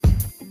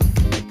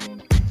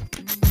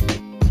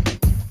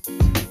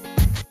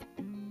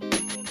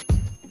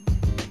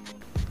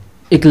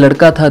एक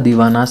लड़का था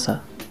दीवाना सा,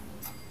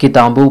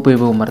 किताबों पे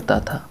वो मरता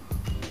था।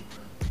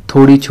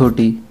 थोड़ी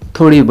छोटी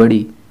थोड़ी बड़ी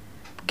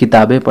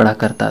किताबें पढ़ा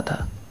करता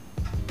था।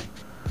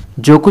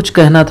 जो कुछ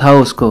कहना था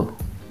उसको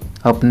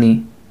अपनी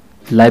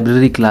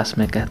लाइब्रेरी क्लास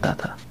में कहता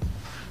था।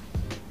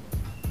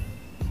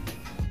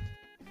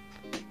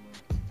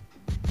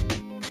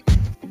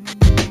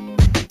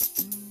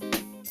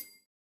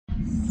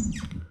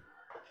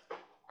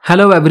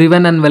 Hello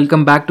everyone and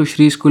welcome back to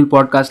Shri school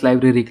podcast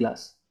library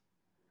class.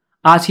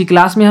 आज की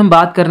क्लास में हम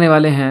बात करने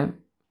वाले हैं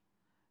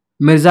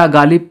मिर्ज़ा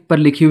गालिब पर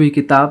लिखी हुई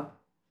किताब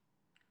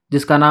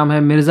जिसका नाम है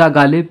मिर्ज़ा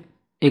गालिब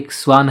एक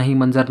स्वानही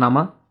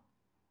मंजरनामा।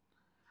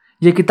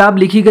 ये किताब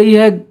लिखी गई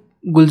है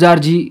गुलजार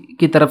जी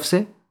की तरफ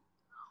से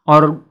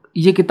और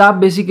ये किताब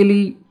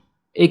बेसिकली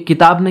एक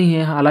किताब नहीं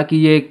है, हालांकि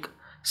ये एक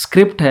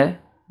स्क्रिप्ट है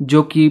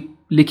जो कि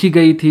लिखी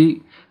गई थी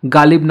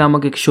गालिब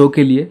नामक एक शो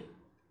के लिए।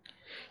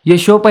 ये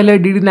शो पहले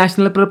डीडी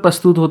नेशनल पर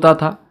प्रस्तुत होता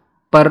था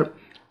पर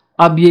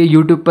अब ये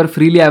यूट्यूब पर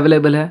फ्रीली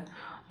अवेलेबल है,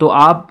 तो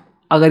आप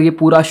अगर ये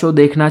पूरा शो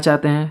देखना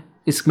चाहते हैं,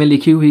 इसमें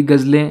लिखी हुई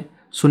गज़लें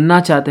सुनना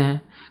चाहते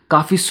हैं,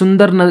 काफ़ी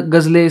सुंदर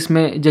गज़लें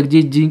इसमें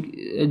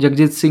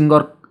जगजीत सिंह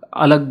और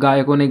अलग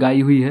गायकों ने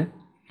गाई हुई है।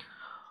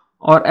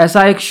 और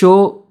ऐसा एक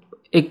शो,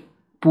 एक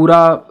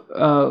पूरा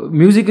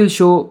म्यूज़िकल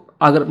शो,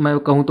 अगर मैं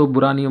कहूँ तो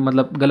बुरा नहीं,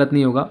 मतलब गलत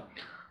नहीं होगा,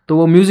 तो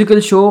वो म्यूज़िकल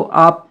शो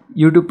आप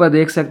यूट्यूब पर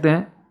देख सकते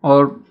हैं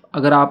और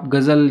अगर आप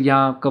गज़ल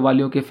या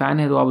कव्वालियों के फ़ैन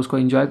हैं तो आप उसको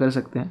एंजॉय कर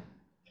सकते हैं।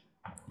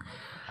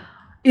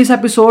 इस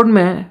एपिसोड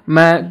में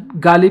मैं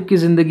गालिब की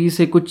ज़िंदगी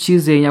से कुछ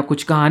चीज़ें या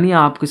कुछ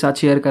कहानियाँ आपके साथ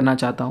शेयर करना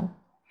चाहता हूँ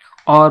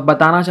और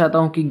बताना चाहता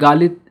हूँ कि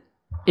गालिब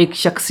एक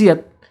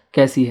शख्सियत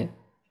कैसी है।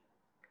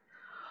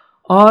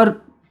 और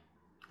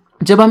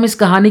जब हम इस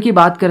कहानी की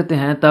बात करते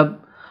हैं तब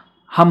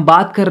हम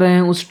बात कर रहे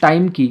हैं उस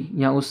टाइम की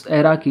या उस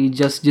एरा की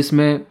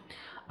जिसमें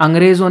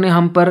अंग्रेज़ों ने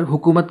हम पर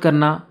हुकूमत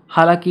करना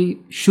हालांकि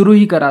शुरू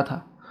ही करा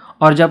था।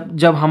 और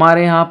जब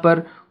हमारे यहाँ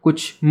पर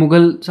कुछ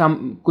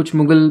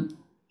मुग़ल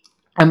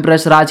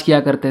एम्प्रेस राज किया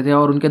करते थे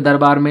और उनके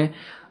दरबार में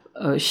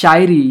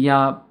शायरी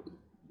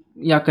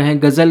या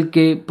कहें गज़ल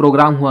के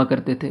प्रोग्राम हुआ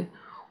करते थे,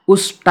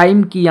 उस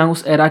टाइम की या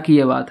उस एरा की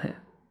ये बात है।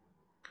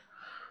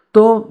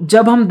 तो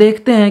जब हम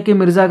देखते हैं कि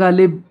मिर्ज़ा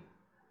गालिब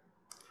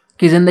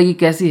की ज़िंदगी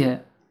कैसी है,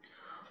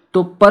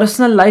 तो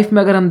पर्सनल लाइफ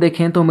में अगर हम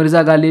देखें तो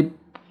मिर्ज़ा गालिब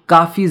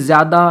काफ़ी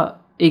ज़्यादा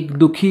एक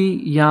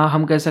दुखी या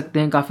हम कह सकते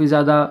हैं काफ़ी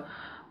ज़्यादा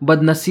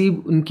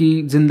बदनसीब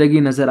उनकी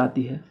ज़िंदगी नज़र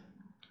आती है।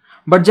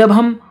 बट जब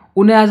हम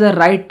उन्हें एज अ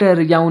राइटर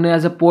या उन्हें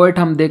एज अ पोएट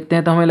हम देखते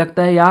हैं तो हमें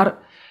लगता है यार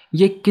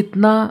ये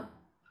कितना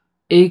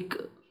एक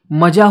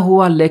मजा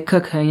हुआ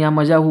लेखक है या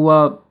मजा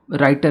हुआ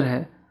राइटर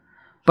है।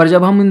 पर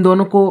जब हम इन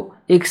दोनों को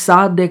एक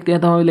साथ देखते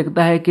हैं तो हमें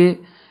लगता है कि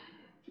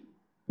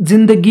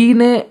ज़िंदगी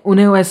ने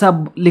उन्हें वैसा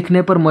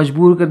लिखने पर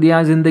मजबूर कर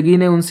दिया, ज़िंदगी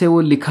ने उनसे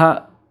वो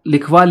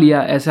लिखवा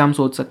लिया, ऐसे हम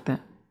सोच सकते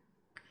हैं।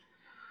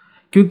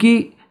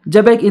 क्योंकि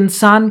जब एक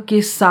इंसान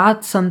के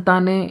 7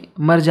 संतानें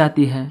मर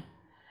जाती हैं,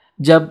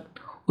 जब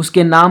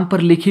उसके नाम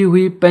पर लिखी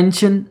हुई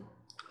पेंशन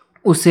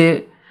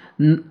उसे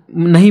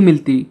नहीं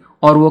मिलती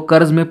और वो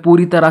कर्ज़ में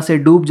पूरी तरह से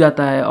डूब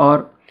जाता है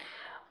और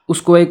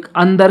उसको एक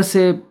अंदर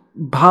से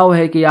भाव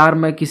है कि यार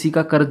मैं किसी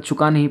का कर्ज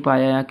चुका नहीं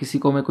पाया या किसी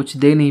को मैं कुछ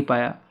दे नहीं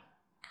पाया,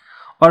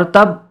 और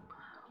तब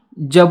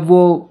जब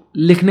वो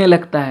लिखने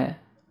लगता है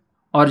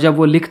और जब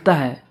वो लिखता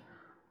है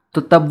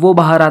तो तब वो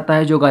बाहर आता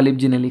है जो गालिब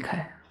जी ने लिखा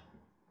है।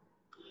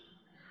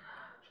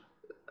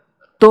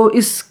 तो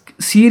इस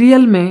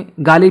सीरियल में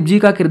गालिब जी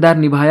का किरदार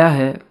निभाया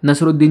है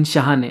नसरुद्दीन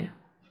शाह ने।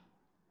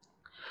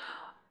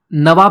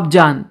 नवाब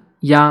जान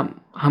या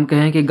हम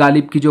कहें कि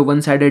गालिब की जो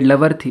वन साइडेड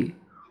लवर थी,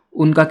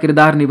 उनका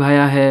किरदार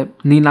निभाया है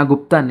नीना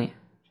गुप्ता ने।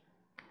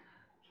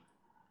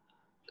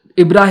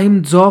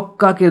 इब्राहिम ज़ौक़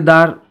का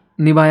किरदार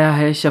निभाया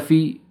है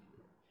शफ़ी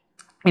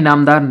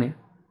इनामदार ने।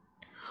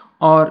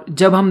 और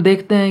जब हम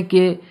देखते हैं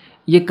कि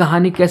ये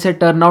कहानी कैसे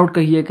टर्न आउट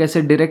की है,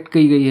 कैसे डायरेक्ट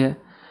की गई है,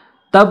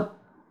 तब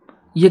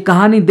ये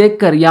कहानी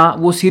देखकर या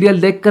वो सीरियल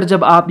देखकर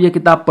जब आप ये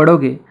किताब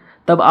पढ़ोगे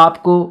तब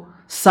आपको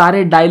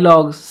सारे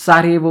डायलॉग्स,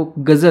 सारे वो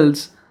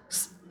गज़ल्स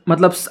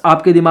मतलब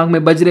आपके दिमाग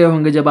में बज रहे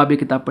होंगे जब आप ये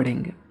किताब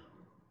पढ़ेंगे।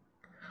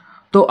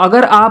 तो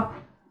अगर आप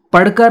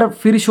पढ़कर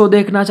फिर शो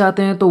देखना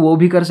चाहते हैं तो वो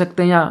भी कर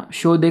सकते हैं, या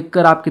शो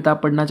देखकर आप किताब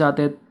पढ़ना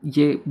चाहते हैं,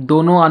 ये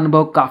दोनों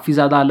अनुभव काफ़ी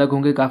ज़्यादा अलग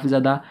होंगे, काफ़ी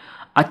ज़्यादा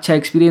अच्छा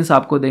एक्सपीरियंस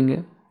आपको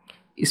देंगे,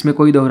 इसमें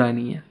कोई दोहराई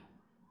नहीं है।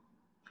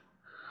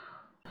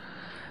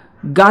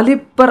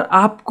 गालिब पर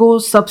आपको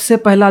सबसे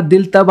पहला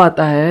दिल तब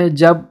आता है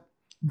जब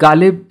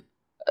गालिब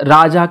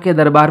राजा के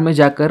दरबार में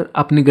जाकर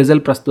अपनी गज़ल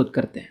प्रस्तुत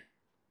करते हैं।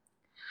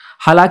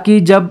 हालांकि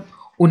जब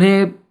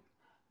उन्हें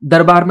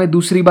दरबार में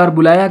दूसरी बार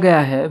बुलाया गया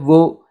है वो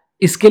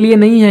इसके लिए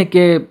नहीं है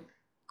कि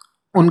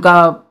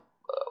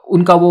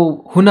उनका वो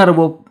हुनर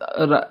वो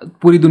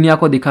पूरी दुनिया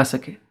को दिखा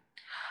सके।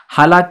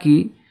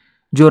 हालांकि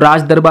जो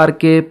राज दरबार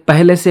के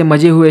पहले से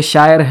मजे हुए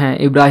शायर हैं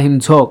इब्राहिम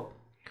ज़ौक़,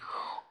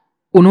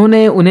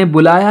 उन्होंने उन्हें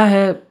बुलाया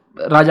है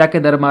राजा के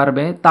दरबार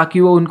में ताकि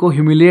वो उनको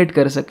ह्यूमिलिएट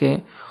कर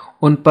सकें,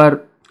 उन पर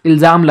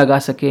इल्ज़ाम लगा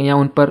सकें या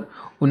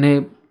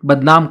उन्हें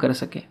बदनाम कर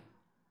सकें।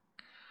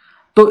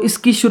 तो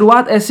इसकी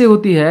शुरुआत ऐसे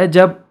होती है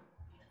जब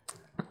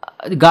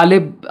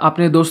गालिब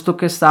अपने दोस्तों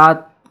के साथ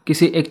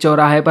किसी एक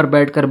चौराहे पर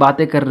बैठकर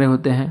बातें कर रहे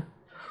होते हैं।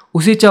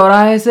 उसी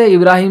चौराहे से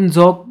इब्राहिम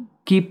ज़ौक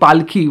की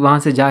पालकी वहाँ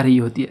से जा रही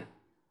होती है,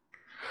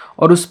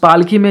 और उस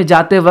पालकी में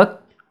जाते वक्त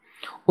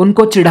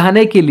उनको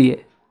चिढ़ाने के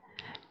लिए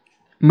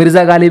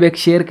मिर्ज़ा गालिब एक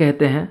शेर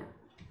कहते हैं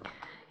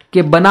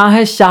कि बना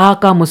है शाह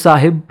का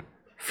मुसाहिब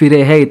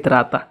फिरे है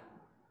इतराता।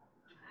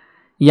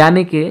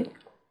 यानी कि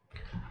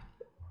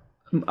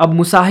अब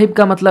मुसाहिब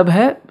का मतलब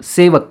है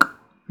सेवक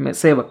में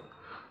सेवक,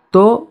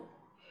 तो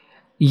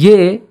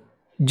ये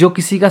जो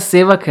किसी का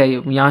सेवक है,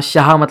 यहाँ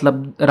शाह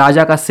मतलब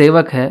राजा का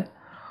सेवक है,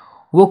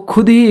 वो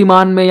खुद ही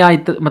ईमान में या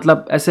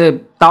मतलब ऐसे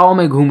ताव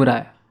में घूम रहा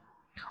है,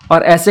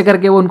 और ऐसे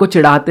करके वो उनको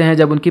चिढ़ाते हैं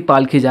जब उनकी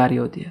पालकी जा रही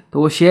होती है। तो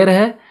वो शेर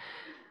है,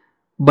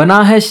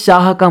 बना है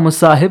शाह का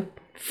मुसाहिब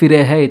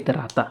फिरे है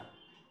इतराता।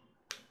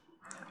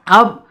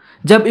 अब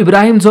जब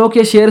इब्राहिम ज़ौक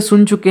ये शेर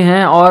सुन चुके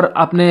हैं और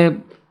अपने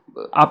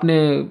अपने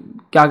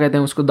क्या कहते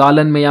हैं उसको,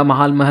 दालन में या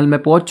महल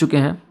में पहुंच चुके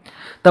हैं,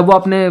 तब वो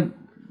अपने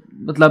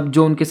मतलब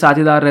जो उनके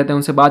साथीदार रहते हैं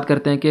उनसे बात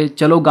करते हैं कि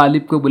चलो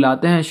गालिब को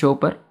बुलाते हैं शो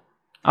पर,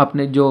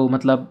 अपने जो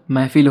मतलब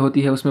महफिल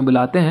होती है उसमें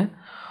बुलाते हैं,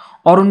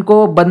 और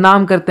उनको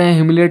बदनाम करते हैं,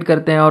 ह्यूमिलेट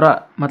करते हैं,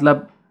 और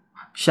मतलब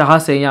शाह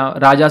से या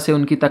राजा से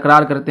उनकी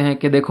तकरार करते हैं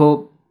कि देखो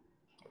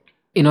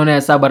इन्होंने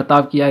ऐसा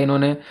बर्ताव किया,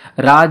 इन्होंने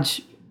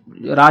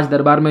राज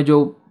दरबार में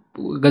जो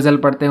गज़ल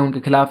पढ़ते हैं उनके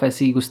खिलाफ़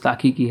ऐसी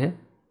गुस्ताखी की है।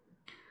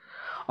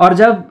 और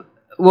जब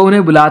वो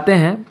उन्हें बुलाते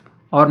हैं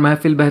और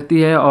महफिल बहती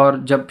है, और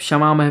जब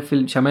शमा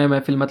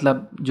महफिल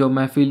मतलब जो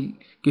महफिल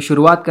की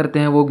शुरुआत करते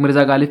हैं वो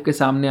मिर्ज़ा गालिब के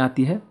सामने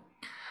आती है,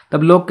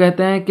 तब लोग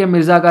कहते हैं कि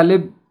मिर्ज़ा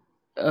गालिब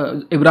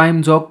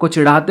इब्राहिम ज़ौक को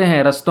चिढ़ाते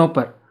हैं रस्तों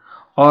पर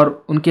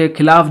और उनके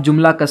खिलाफ़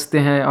जुमला कसते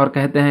हैं और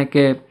कहते हैं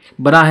कि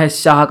बना है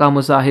शाह का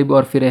मुसाहिब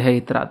और फिरे है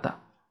इतराता।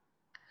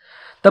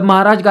 तब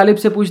महाराज गालिब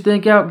से पूछते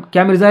हैं,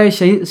 क्या मिर्ज़ा ये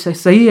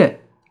सही है,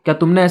 क्या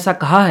तुमने ऐसा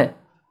कहा है?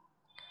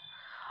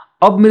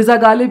 अब मिर्ज़ा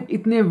गालिब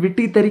इतने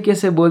विटी तरीके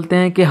से बोलते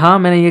हैं कि हाँ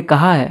मैंने ये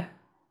कहा है,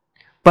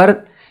 पर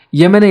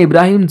यह मैंने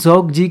इब्राहिम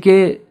ज़ौक जी के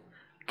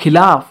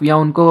खिलाफ़ या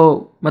उनको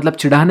मतलब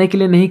चिढ़ाने के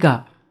लिए नहीं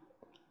कहा।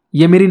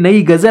 ये मेरी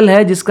नई गज़ल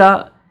है जिसका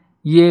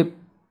ये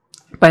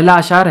पहला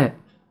अशार है।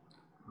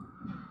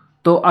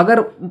 तो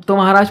अगर तो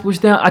महाराज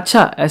पूछते हैं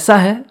अच्छा ऐसा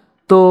है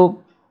तो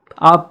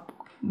आप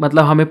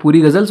मतलब हमें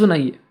पूरी गज़ल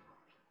सुनाइए।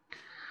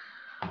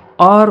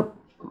 और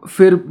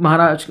फिर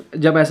महाराज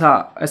जब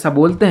ऐसा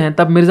बोलते हैं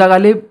तब मिर्ज़ा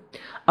गालिब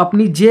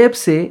अपनी जेब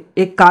से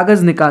एक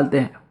कागज़ निकालते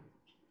हैं,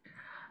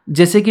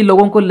 जैसे कि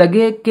लोगों को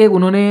लगे कि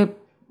उन्होंने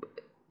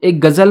एक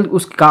गज़ल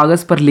उस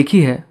कागज़ पर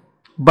लिखी है,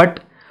 बट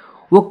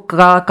वो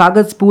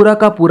कागज़ पूरा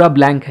का पूरा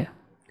ब्लैंक है।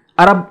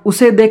 और अब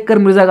उसे देखकर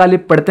मिर्ज़ा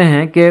गालिब पढ़ते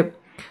हैं कि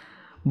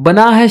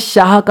बना है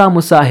शाह का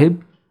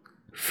मुसाहिब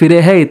फिरे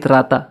है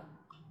इतराता,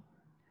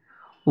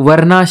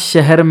 वरना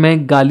शहर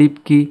में गालिब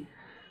की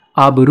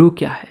आबरू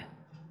क्या है।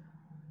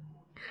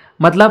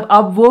 मतलब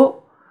अब वो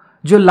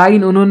जो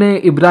लाइन उन्होंने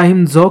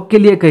इब्राहिम ज़ौक के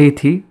लिए कही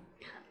थी,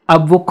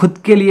 अब वो खुद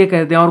के लिए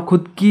कहते हैं और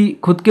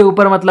खुद के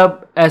ऊपर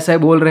मतलब ऐसा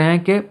बोल रहे हैं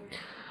कि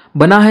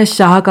बना है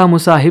शाह का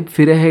मुसाहिब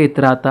फिरे है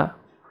इतराता,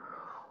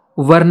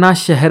 वरना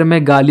शहर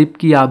में गालिब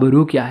की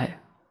आबरू क्या है।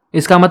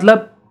 इसका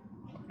मतलब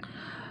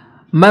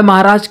मैं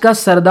महाराज का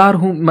सरदार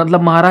हूँ,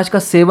 मतलब महाराज का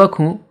सेवक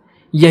हूँ,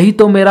 यही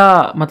तो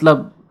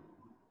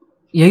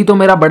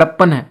मेरा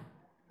बड़प्पन है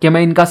कि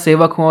मैं इनका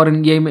सेवक हूँ और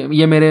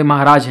ये मेरे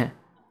महाराज हैं।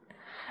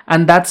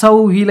 And that's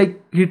how he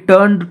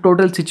turned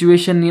total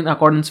situation in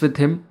accordance with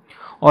him.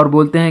 और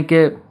बोलते हैं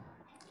कि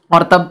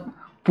और तब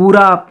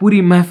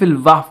पूरी महफिल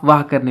वाह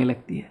वाह करने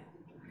लगती है।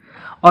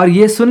 और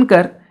ये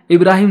सुनकर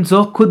इब्राहिम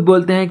ज़ौक खुद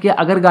बोलते हैं कि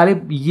अगर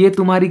गालिब ये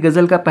तुम्हारी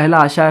गज़ल का पहला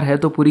अशार है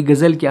तो पूरी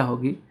गज़ल क्या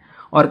होगी,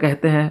 और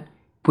कहते हैं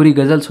पूरी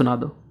गज़ल सुना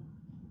दो।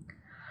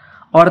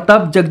 और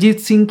तब जगजीत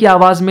सिंह की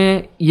आवाज़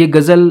में ये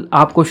गज़ल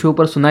आपको शो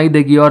पर सुनाई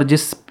देगी, और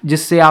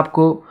जिससे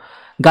आपको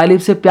गालिब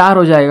से प्यार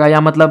हो जाएगा,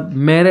 या मतलब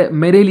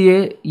मेरे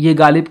लिए ये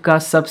गालिब का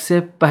सबसे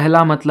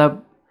पहला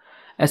मतलब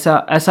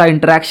ऐसा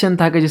इंटरेक्शन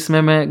था कि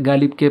जिसमें मैं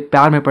गालिब के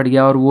प्यार में पड़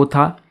गया,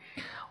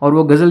 और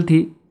वो गज़ल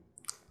थी,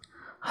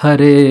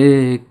 हर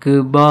एक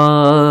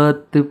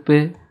बात पे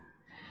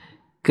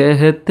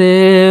कहते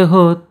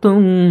हो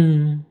तुम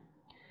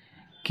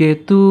कि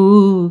तू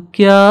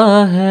क्या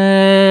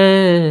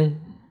है,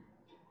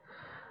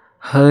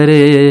 हर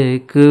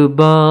एक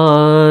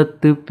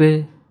बात पे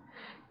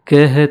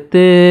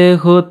कहते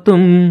हो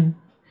तुम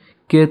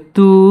कि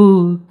तू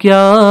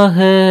क्या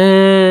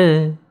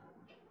है,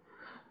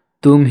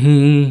 तुम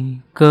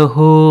ही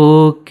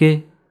कहो कि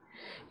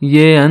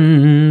ये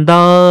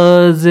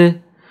अंदाज़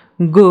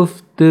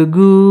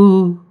गुफ्तगू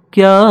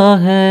क्या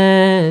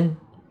है।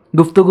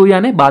 गुफ्तगू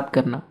यानी बात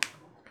करना।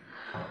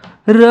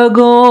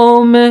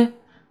 रगों में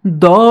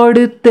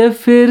दौड़ते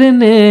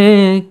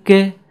फिरने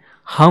के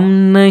हम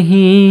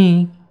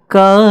नहीं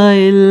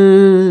कायल,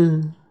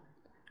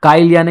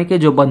 कायल यानी कि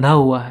जो बंधा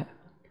हुआ है।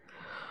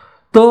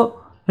 तो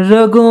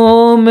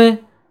रगों में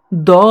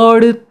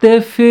दौड़ते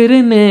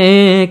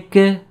फिरने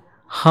के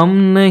हम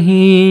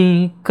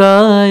नहीं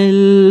कायल,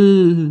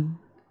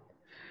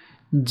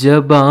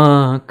 जब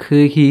आँख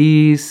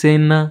ही से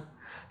न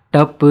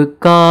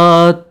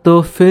टपका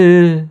तो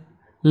फिर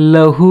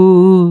लहू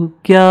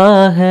क्या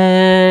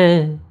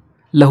है,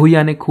 लहू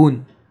यानी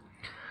खून,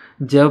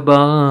 जब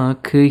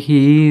आँख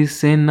ही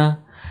से न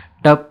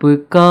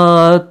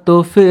टपका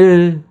तो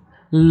फिर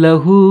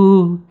लहू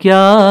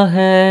क्या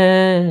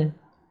है।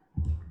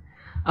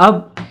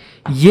 अब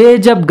ये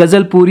जब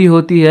गज़ल पूरी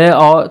होती है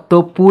और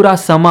तो पूरा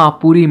समा,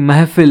 पूरी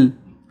महफिल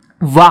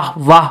वाह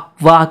वाह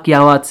वाह की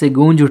आवाज़ से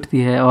गूंज उठती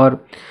है।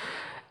 और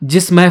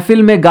जिस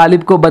महफिल में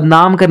गालिब को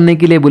बदनाम करने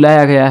के लिए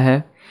बुलाया गया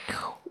है,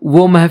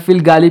 वो महफिल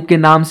गालिब के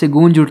नाम से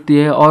गूंज उठती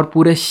है और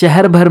पूरे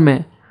शहर भर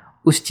में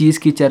उस चीज़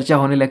की चर्चा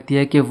होने लगती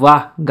है कि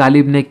वाह,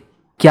 गालिब ने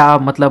क्या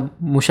मतलब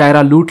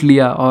मुशायरा लूट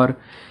लिया और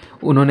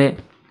उन्होंने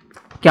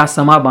क्या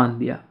समा बांध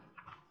दिया।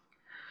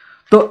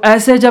 तो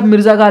ऐसे जब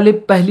मिर्ज़ा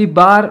गालिब पहली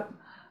बार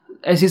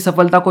ऐसी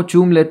सफलता को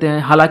चूम लेते हैं,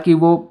 हालांकि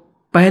वो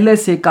पहले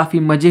से काफ़ी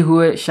मजे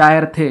हुए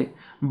शायर थे,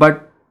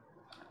 बट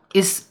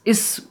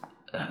इस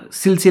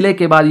सिलसिले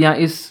के बाद या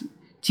इस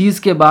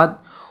चीज़ के बाद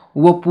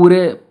वो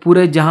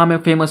पूरे जहां में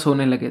फेमस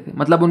होने लगे थे।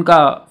 मतलब उनका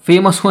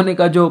फेमस होने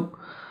का जो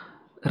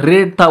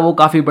रेट था वो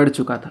काफ़ी बढ़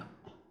चुका था।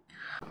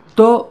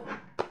 तो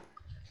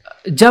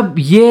जब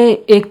ये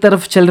एक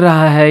तरफ चल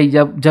रहा है,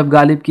 जब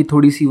गालिब की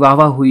थोड़ी सी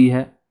वाहवाह हुई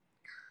है,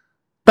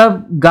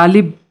 तब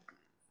गालिब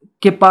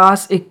के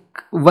पास एक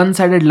वन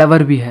साइडेड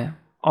लवर भी है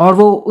और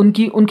वो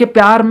उनके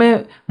प्यार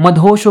में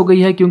मदहोश हो गई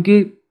है,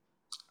 क्योंकि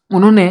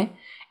उन्होंने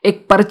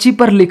एक पर्ची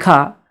पर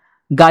लिखा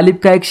गालिब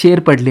का एक शेर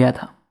पढ़ लिया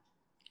था।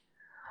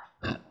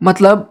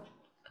 मतलब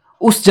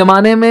उस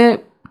ज़माने में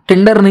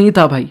टिंडर नहीं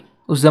था भाई,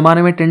 उस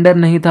ज़माने में टिंडर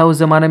नहीं था, उस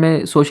ज़माने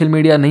में सोशल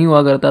मीडिया नहीं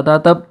हुआ करता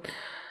था।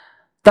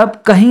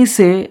 तब कहीं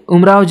से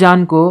उमराव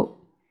जान को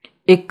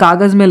एक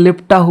कागज़ में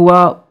लिपटा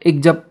हुआ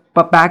एक जब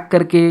पैक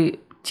करके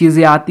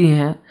चीज़ें आती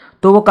हैं,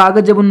 तो वो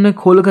कागज़ जब उन्होंने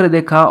खोल कर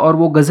देखा और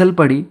वो गज़ल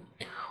पढ़ी,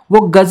 वो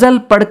गज़ल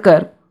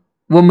पढ़कर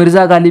वो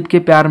मिर्ज़ा गालिब के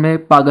प्यार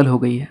में पागल हो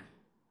गई है।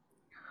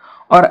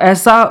 और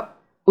ऐसा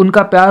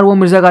उनका प्यार वो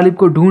मिर्ज़ा गालिब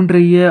को ढूंढ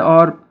रही है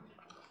और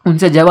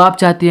उनसे जवाब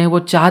चाहती हैं। वो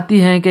चाहती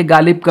हैं कि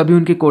गालिब कभी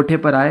उनके कोठे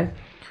पर आए,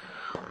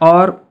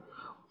 और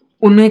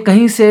उन्हें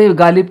कहीं से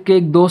गालिब के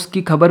एक दोस्त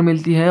की खबर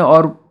मिलती है।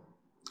 और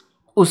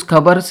उस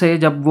खबर से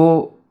जब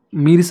वो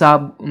मीर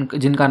साहब,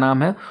 जिनका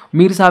नाम है,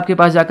 मीर साहब के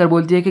पास जाकर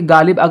बोलती है कि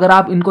गालिब, अगर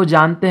आप इनको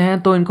जानते हैं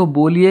तो इनको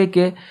बोलिए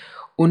कि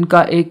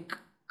उनका एक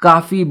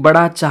काफ़ी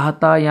बड़ा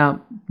चाहता, या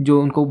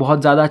जो उनको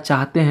बहुत ज़्यादा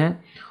चाहते हैं,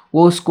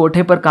 वो उस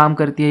कोठे पर काम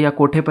करती है या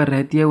कोठे पर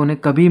रहती है, उन्हें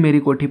कभी मेरी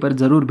कोठी पर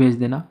ज़रूर भेज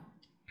देना।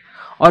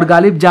 और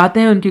गालिब जाते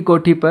हैं उनकी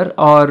कोठी पर,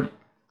 और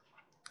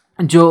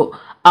जो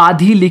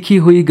आधी लिखी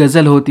हुई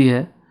गज़ल होती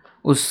है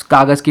उस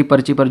कागज़ की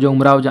पर्ची पर, जो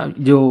उमराव जान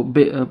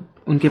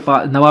उनके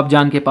पास, नवाब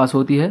जान के पास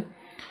होती है,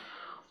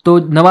 तो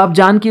नवाब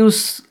जान की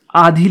उस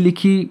आधी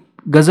लिखी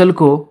गज़ल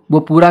को वो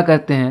पूरा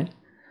करते हैं।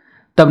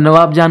 तब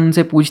नवाब जान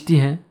उनसे पूछती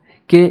हैं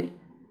कि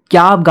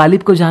क्या आप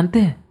गालिब को जानते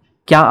हैं,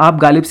 क्या आप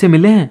गालिब से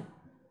मिले हैं?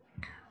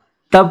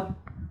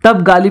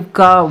 तब गालिब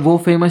का वो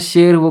फेमस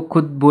शेर वो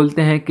खुद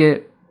बोलते हैं कि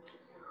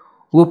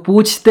वो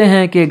पूछते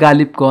हैं कि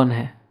गालिब कौन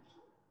है,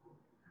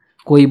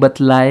 कोई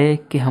बतलाए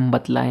कि हम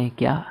बतलाएं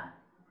क्या।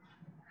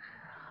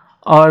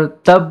 और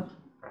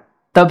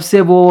तब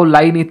से वो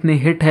लाइन इतनी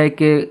हिट है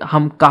कि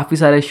हम काफ़ी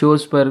सारे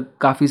शोज़ पर,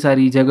 काफ़ी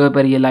सारी जगह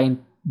पर ये लाइन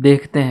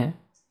देखते हैं।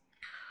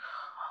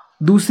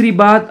 दूसरी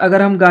बात,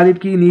 अगर हम गालिब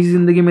की निजी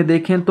ज़िंदगी में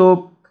देखें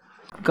तो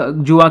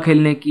जुआ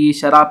खेलने की,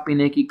 शराब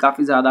पीने की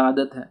काफ़ी ज़्यादा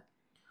आदत है।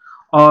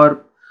 और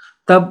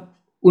तब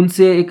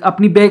उनसे एक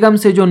अपनी बेगम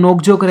से जो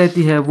नोकझोंक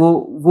रहती है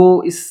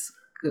वो इस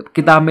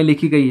किताब में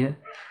लिखी गई है।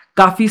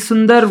 काफ़ी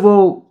सुंदर वो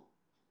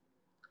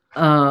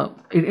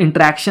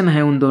इंटरेक्शन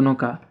है उन दोनों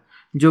का,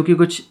 जो कि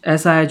कुछ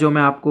ऐसा है जो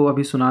मैं आपको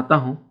अभी सुनाता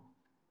हूँ।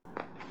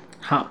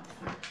 हाँ,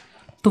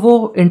 तो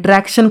वो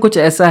इंटरेक्शन कुछ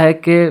ऐसा है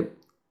कि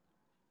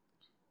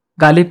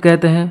गालिब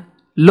कहते हैं,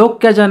 लोग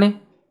क्या जाने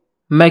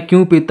मैं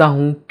क्यों पीता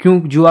हूँ, क्यों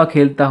जुआ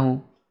खेलता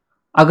हूँ,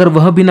 अगर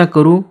वह भी ना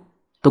करूँ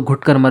तो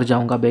घुट कर मर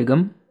जाऊँगा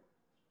बेगम।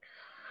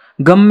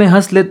 गम में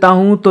हंस लेता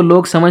हूँ तो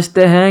लोग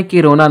समझते हैं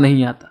कि रोना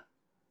नहीं आता।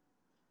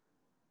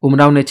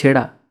 उमराव ने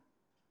छेड़ा,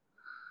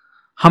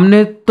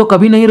 हमने तो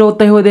कभी नहीं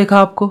रोते हुए देखा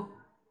आपको।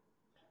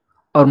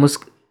 और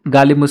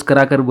गालिब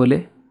मुस्करा कर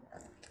बोले,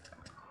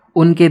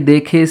 उनके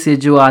देखे से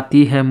जो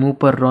आती है मुंह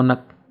पर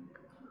रौनक,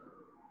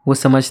 वो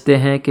समझते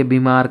हैं कि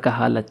बीमार का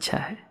हाल अच्छा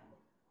है।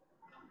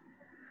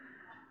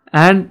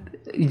 एंड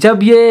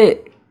जब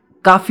ये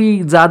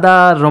काफ़ी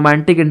ज़्यादा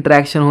रोमांटिक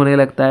इंटरेक्शन होने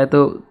लगता है,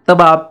 तो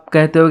तब आप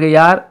कहते हो कि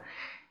यार,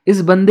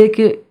 इस बंदे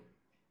के,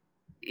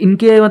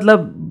 इनके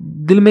मतलब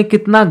दिल में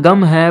कितना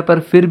गम है, पर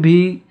फिर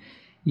भी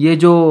ये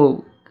जो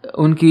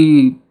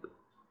उनकी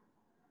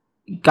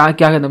क्या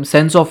कहते हैं,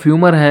 सेंस ऑफ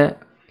ह्यूमर है,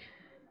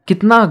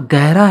 कितना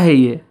गहरा है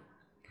ये।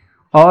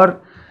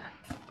 और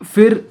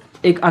फिर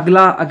एक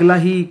अगला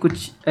ही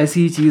कुछ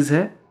ऐसी चीज़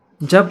है,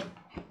 जब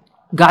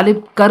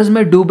गालिब कर्ज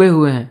में डूबे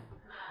हुए हैं,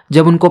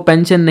 जब उनको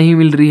पेंशन नहीं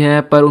मिल रही है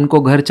पर उनको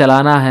घर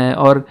चलाना है,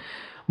 और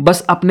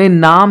बस अपने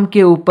नाम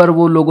के ऊपर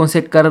वो लोगों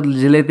से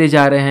कर्ज लेते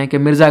जा रहे हैं कि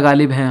मिर्ज़ा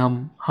गालिब हैं,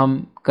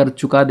 हम कर्ज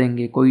चुका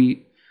देंगे,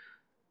 कोई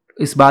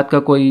इस बात का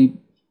कोई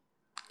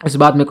इस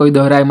बात में कोई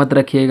दोहराए मत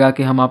रखिएगा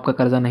कि हम आपका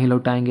कर्ज़ा नहीं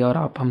लौटाएंगे और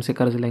आप हमसे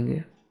कर्ज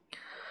लेंगे।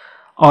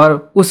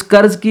 और उस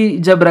कर्ज़ की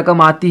जब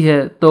रकम आती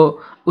है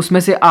तो उसमें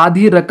से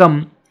आधी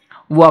रकम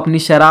वो अपनी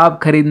शराब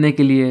खरीदने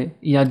के लिए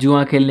या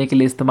जुआ खेलने के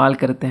लिए इस्तेमाल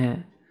करते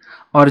हैं।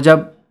 और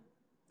जब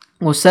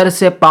वो सर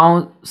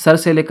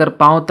से लेकर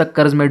पाँव तक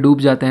कर्ज में डूब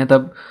जाते हैं,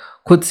 तब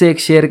खुद से एक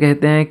शेर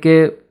कहते हैं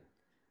कि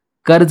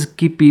कर्ज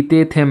की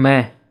पीते थे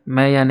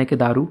मैं यानी कि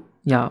दारू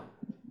या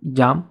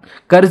जाम,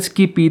 कर्ज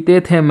की पीते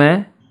थे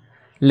मैं,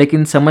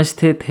 लेकिन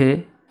समझते थे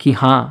कि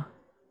हाँ,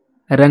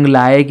 रंग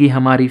लाएगी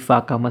हमारी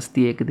फाका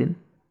मस्ती एक दिन।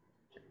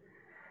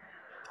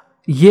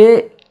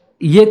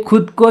 ये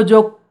खुद को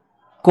जो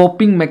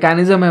कोपिंग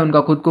मैकेनिज्म है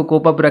उनका, खुद को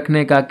कोप अप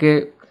रखने का,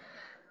 कि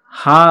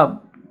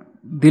हाँ,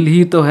 दिल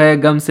ही तो है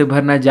गम से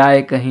भर ना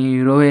जाए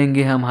कहीं,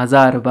 रोएंगे हम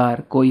 1000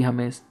 बार, कोई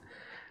हमें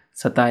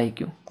सताए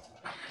क्यों।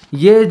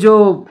 ये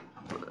जो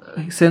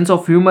सेंस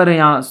ऑफ ह्यूमर है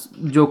यहाँ,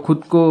 जो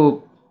खुद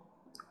को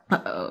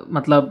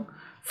मतलब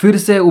फिर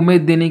से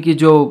उम्मीद देने की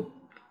जो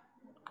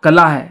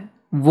कला है,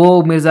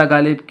 वो मिर्ज़ा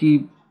गालिब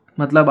की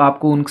मतलब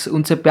आपको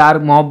उनसे प्यार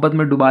मोहब्बत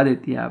में डुबा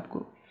देती है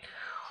आपको।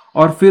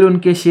 और फिर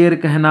उनके शेर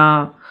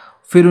कहना,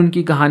 फिर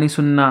उनकी कहानी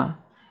सुनना,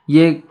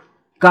 ये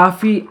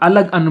काफ़ी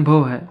अलग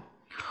अनुभव है।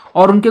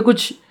 और उनके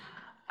कुछ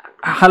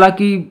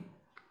हालांकि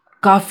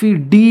काफ़ी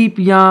डीप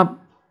या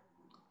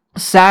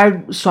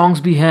सैड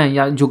सॉन्ग्स भी हैं,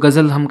 या जो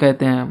गज़ल हम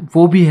कहते हैं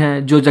वो भी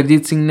हैं, जो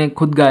जगजीत सिंह ने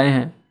खुद गाए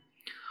हैं।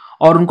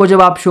 और उनको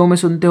जब आप शो में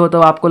सुनते हो तो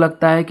आपको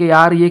लगता है कि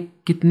यार ये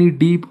कितनी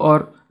डीप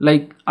और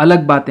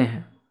अलग बातें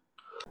हैं।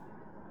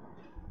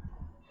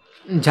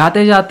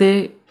 जाते जाते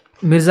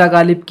मिर्ज़ा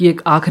गालिब की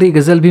एक आखिरी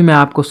गज़ल भी मैं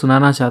आपको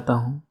सुनाना चाहता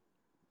हूँ।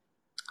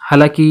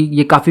 हालांकि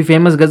ये काफ़ी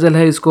फेमस गज़ल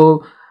है,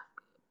 इसको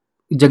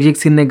जगजीत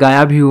सिंह ने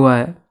गाया भी हुआ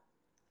है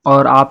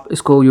और आप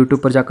इसको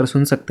यूट्यूब पर जाकर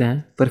सुन सकते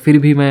हैं, पर फिर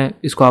भी मैं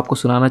इसको आपको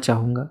सुनाना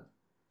चाहूँगा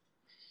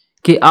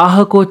कि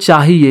आह को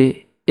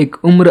चाहिए एक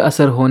उम्र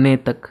असर होने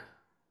तक,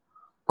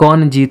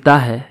 कौन जीता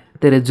है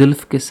तेरे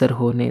जुल्फ के सर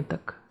होने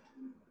तक।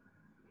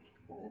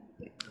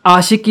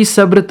 आशिकी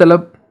सब्र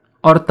तलब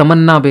और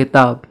तमन्ना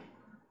बेताब,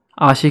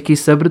 आशिकी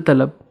सब्र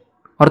तलब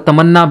और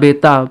तमन्ना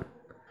बेताब,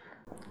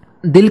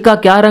 दिल का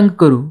क्या रंग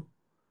करूं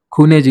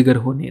खूने जिगर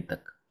होने तक।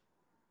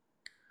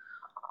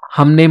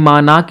 हमने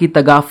माना कि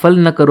तगाफल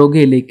न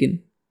करोगे लेकिन,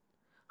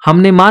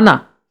 हमने माना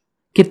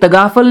कि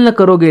तगाफल न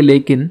करोगे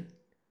लेकिन,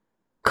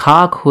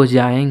 खाक हो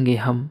जाएंगे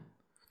हम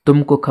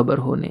तुमको खबर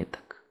होने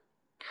तक।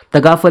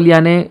 तगाफल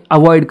यानी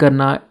अवॉइड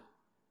करना,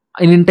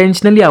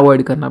 इनइंटेंशनली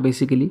अवॉइड करना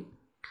बेसिकली,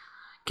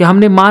 कि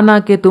हमने माना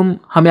कि तुम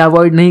हमें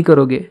अवॉइड नहीं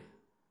करोगे,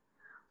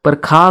 पर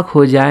खाक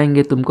हो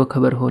जाएंगे तुमको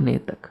खबर होने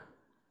तक।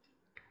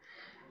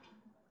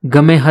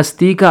 गमे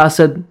हस्ती का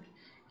असद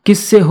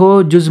किससे हो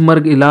जुज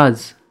मर्ग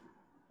इलाज,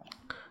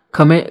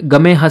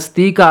 गमे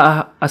हस्ती का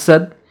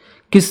असद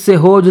किससे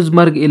हो जुज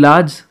मर्ग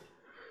इलाज,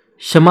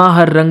 शमा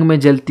हर रंग में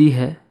जलती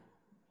है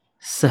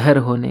सहर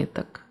होने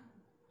तक।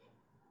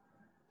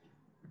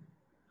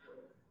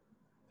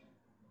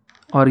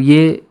 और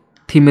ये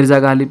थी मिर्ज़ा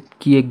गालिब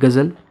की एक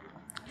गज़ल।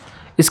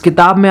 इस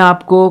किताब में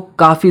आपको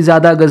काफ़ी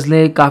ज़्यादा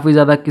गज़लें, काफ़ी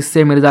ज़्यादा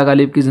किस्से मिर्ज़ा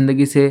गालिब की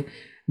ज़िंदगी से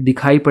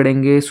दिखाई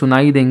पड़ेंगे,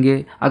 सुनाई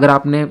देंगे। अगर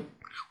आपने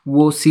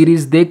वो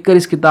सीरीज़ देखकर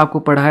इस किताब को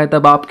पढ़ा है,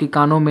 तब आपके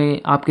कानों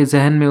में, आपके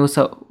जहन में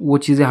वो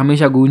चीज़ें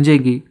हमेशा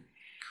गूंजेगी।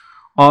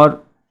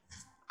 और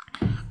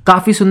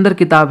काफ़ी सुंदर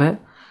किताब है।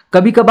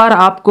 कभी कभार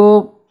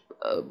आपको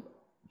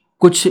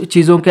कुछ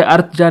चीज़ों के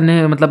अर्थ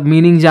जानने, मतलब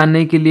मीनिंग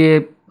जानने के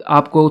लिए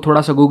आपको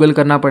थोड़ा सा गूगल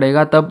करना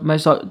पड़ेगा। तब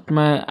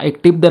मैं एक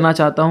टिप देना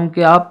चाहता हूँ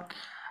कि आप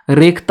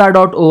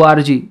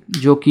रेख्ता.org,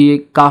 जो कि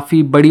एक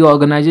काफ़ी बड़ी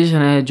ऑर्गेनाइजेशन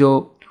है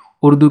जो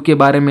उर्दू के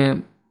बारे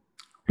में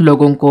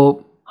लोगों को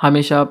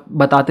हमेशा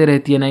बताते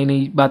रहती है, नई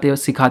नई बातें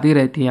सिखाती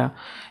रहती है,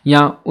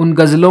 या उन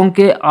गज़लों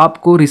के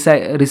आपको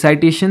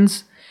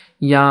रिसाइटेशंस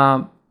या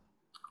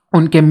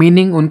उनके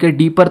मीनिंग, उनके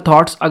डीपर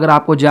थॉट्स अगर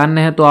आपको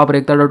जानने हैं तो आप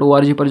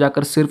रेख्ता.org पर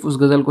जाकर सिर्फ उस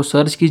गज़ल को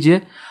सर्च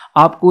कीजिए।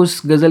 आपको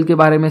उस गज़ल के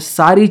बारे में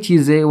सारी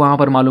चीज़ें वहाँ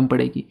पर मालूम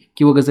पड़ेगी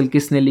कि वो गज़ल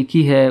किसने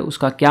लिखी है,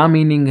 उसका क्या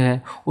मीनिंग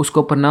है,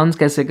 उसको प्रोनाउंस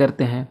कैसे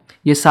करते हैं,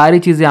 ये सारी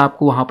चीज़ें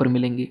आपको वहाँ पर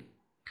मिलेंगी।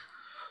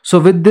 So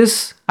with this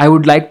I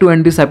would like to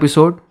and this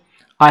episode.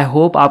 I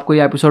hope आपको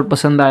ये एपिसोड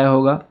पसंद आया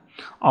होगा,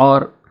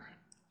 और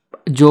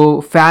जो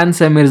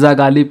फैंस हैं मिर्ज़ा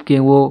गालिब के,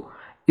 वो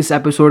इस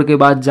एपिसोड के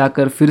बाद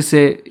जाकर फिर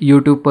से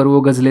यूट्यूब पर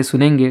वो गज़लें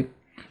सुनेंगे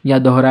या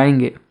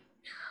दोहराएंगे।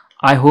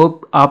 आई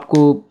होप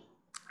आपको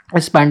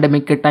इस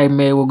पैंडमिक के टाइम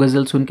में वो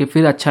गज़ल सुन के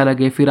फिर अच्छा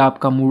लगे, फिर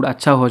आपका मूड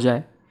अच्छा हो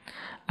जाए।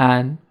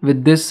 And with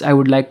this I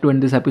would like to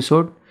and this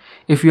episode.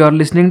 If you are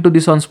listening to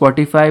this on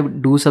Spotify,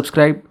 do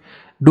subscribe,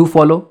 do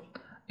follow.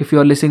 If you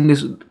are listening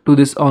to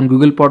this on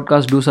Google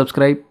podcast, do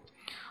subscribe.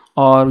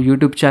 और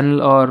YouTube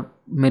channel और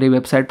मेरे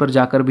website पर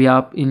जाकर भी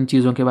आप इन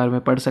चीज़ों के बारे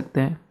में पढ़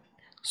सकते हैं।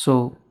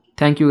 So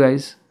thank you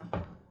guys,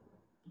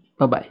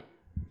 bye bye.